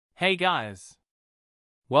Hey guys!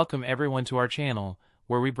 Welcome everyone to our channel,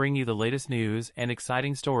 where we bring you the latest news and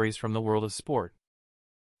exciting stories from the world of sport.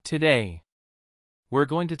 Today, we're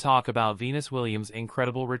going to talk about Venus Williams'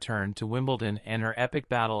 incredible return to Wimbledon and her epic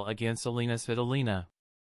battle against Elina Svitolina.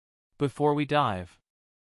 Before we dive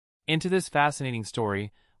into this fascinating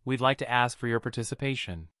story, we'd like to ask for your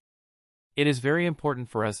participation. It is very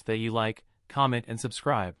important for us that you like, comment, and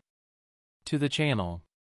subscribe to the channel.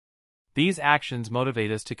 These actions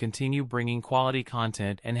motivate us to continue bringing quality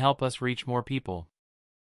content and help us reach more people.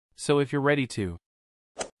 So if you're ready to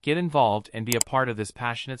get involved and be a part of this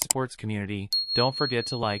passionate sports community, don't forget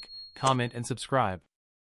to like, comment, and subscribe.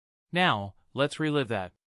 Now, let's relive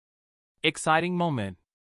that exciting moment.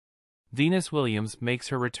 Venus Williams makes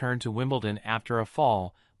her return to Wimbledon after a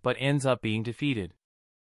fall, but ends up being defeated.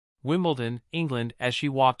 Wimbledon, England, as she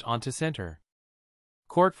walked onto center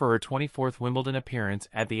court for her 24th Wimbledon appearance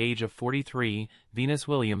at the age of 43, Venus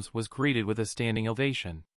Williams was greeted with a standing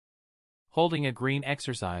ovation. Holding a green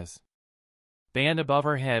exercise band above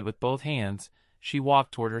her head with both hands, she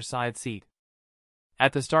walked toward her side seat.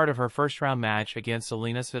 At the start of her first-round match against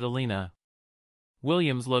Elina Svitolina,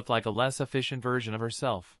 Williams looked like a less efficient version of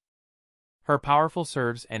herself. Her powerful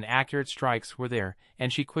serves and accurate strikes were there,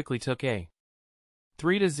 and she quickly took a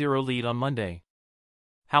 3-0 lead on Monday.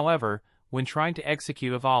 However, when trying to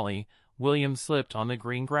execute a volley, Williams slipped on the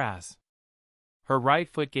green grass. Her right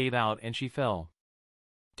foot gave out and she fell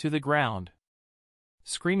to the ground.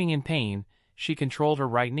 Screaming in pain, she controlled her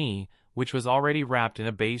right knee, which was already wrapped in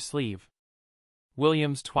a beige sleeve.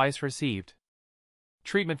 Williams twice received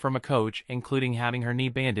treatment from a coach, including having her knee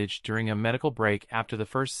bandaged during a medical break after the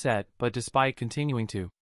first set, but despite continuing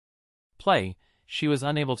to play, she was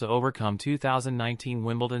unable to overcome 2019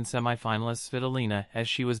 Wimbledon semifinalist Svitolina as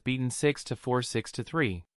she was beaten 6-4,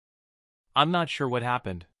 6-3. I'm not sure what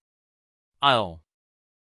happened. I'll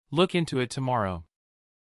look into it tomorrow.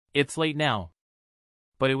 It's late now.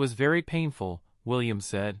 But it was very painful, Williams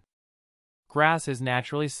said. Grass is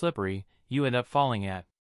naturally slippery, you end up falling at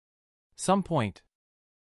some point.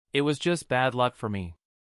 It was just bad luck for me.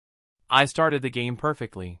 I started the game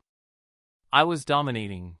perfectly. I was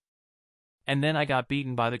dominating. And then I got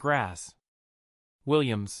beaten by the grass.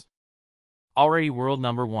 Williams, already world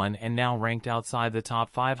number 1 and now ranked outside the top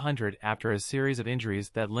 500 after a series of injuries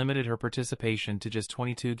that limited her participation to just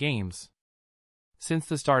 22 games. Since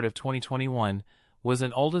the start of 2021, was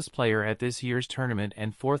an oldest player at this year's tournament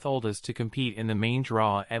and 4th oldest to compete in the main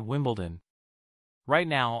draw at Wimbledon. Right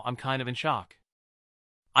now, I'm kind of in shock.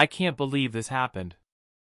 I can't believe this happened.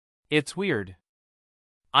 It's weird.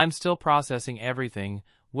 I'm still processing everything,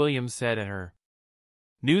 Williams said at her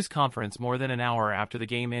news conference more than an hour after the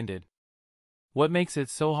game ended. What makes it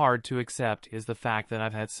so hard to accept is the fact that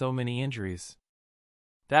I've had so many injuries.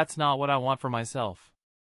 That's not what I want for myself.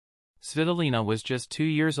 Svitolina was just 2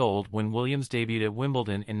 years old when Williams debuted at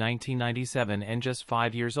Wimbledon in 1997 and just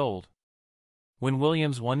 5 years old when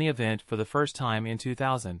Williams won the event for the first time in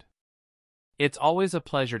 2000. It's always a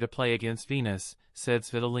pleasure to play against Venus, said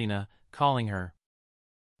Svitolina, calling her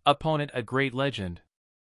opponent a great legend.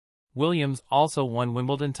 Williams also won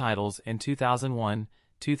Wimbledon titles in 2001,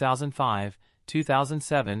 2005,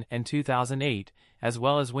 2007, and 2008, as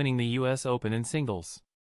well as winning the US Open in singles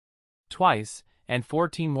twice, and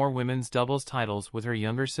 14 more women's doubles titles with her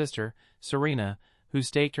younger sister, Serena, who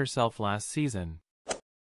staked herself last season.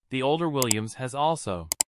 The older Williams has also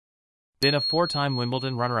been a 4-time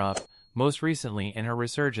Wimbledon runner-up, most recently in her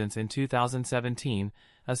resurgence in 2017,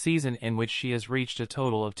 a season in which she has reached a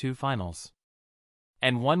total of 2 finals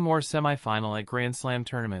and 1 more semifinal at Grand Slam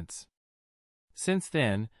tournaments. Since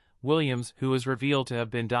then, Williams, who was revealed to have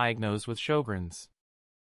been diagnosed with Sjogren's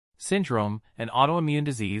syndrome, an autoimmune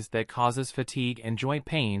disease that causes fatigue and joint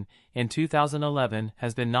pain, in 2011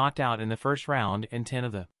 has been knocked out in the first round in 10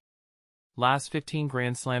 of the last 15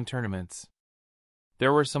 Grand Slam tournaments.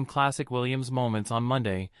 There were some classic Williams moments on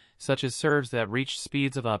Monday, such as serves that reached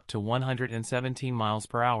speeds of up to 117 miles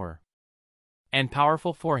per hour. And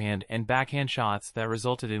powerful forehand and backhand shots that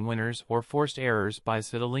resulted in winners or forced errors by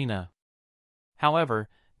Svitolina. However,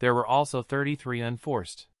 there were also 33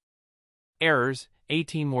 unforced errors,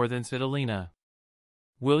 18 more than Svitolina.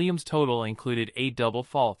 Williams' total included 8 double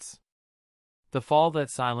faults. The fall that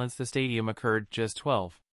silenced the stadium occurred just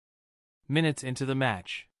 12 minutes into the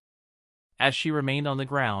match. As she remained on the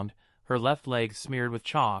ground, her left leg smeared with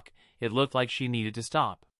chalk, it looked like she needed to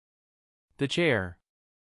stop. The chair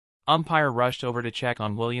umpire rushed over to check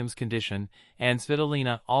on Williams' condition, and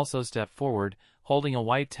Svitolina also stepped forward, holding a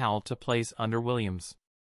white towel to place under Williams'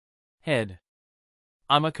 head.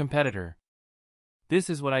 I'm a competitor. This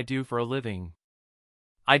is what I do for a living.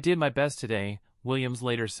 I did my best today, Williams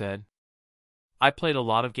later said. I played a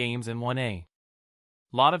lot of games in 1A.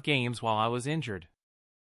 Lot of games while I was injured.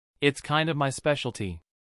 It's kind of my specialty.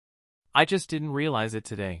 I just didn't realize it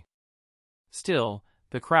today. Still,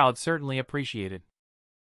 the crowd certainly appreciated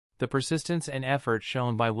the persistence and effort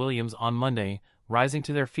shown by Williams on Monday, rising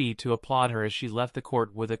to their feet to applaud her as she left the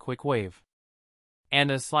court with a quick wave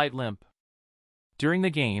and a slight limp. During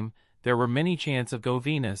the game, there were many chants of "Go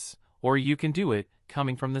Venus," or "You can do it,"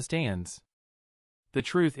 coming from the stands. The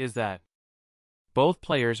truth is that both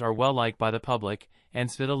players are well liked by the public, and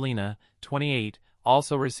Svitolina, 28,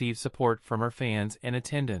 also received support from her fans and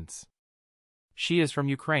attendants. She is from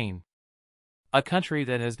Ukraine, a country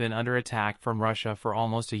that has been under attack from Russia for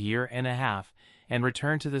almost a year and a half, and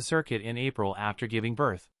returned to the circuit in April after giving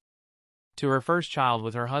birth to her first child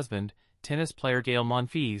with her husband, tennis player Gael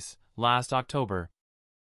Monfils, last October.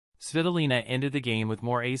 Svitolina ended the game with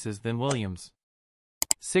more aces than Williams,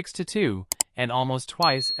 6-2, and almost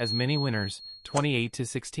twice as many winners,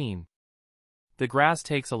 28-16. The grass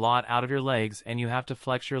takes a lot out of your legs and you have to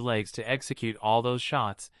flex your legs to execute all those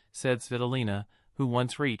shots, said Svitolina, who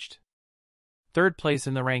once reached third place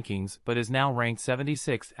in the rankings but is now ranked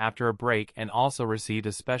 76th after a break and also received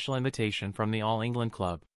a special invitation from the All England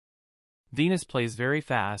club. Venus plays very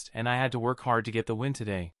fast and I had to work hard to get the win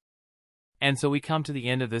today. And so we come to the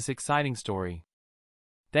end of this exciting story.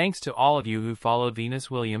 Thanks to all of you who followed Venus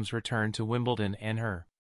Williams' return to Wimbledon and her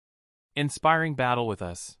inspiring battle with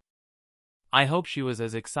us. I hope she was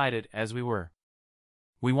as excited as we were.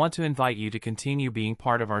 We want to invite you to continue being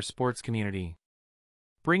part of our sports community,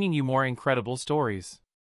 bringing you more incredible stories.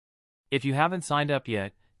 If you haven't signed up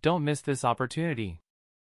yet, don't miss this opportunity.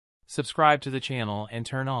 Subscribe to the channel and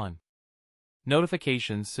turn on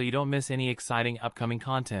notifications so you don't miss any exciting upcoming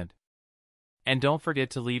content. And don't forget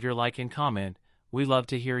to leave your like and comment. We love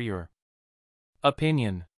to hear your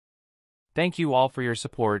opinion. Thank you all for your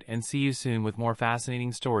support and see you soon with more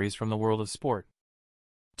fascinating stories from the world of sport.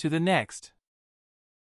 To the next.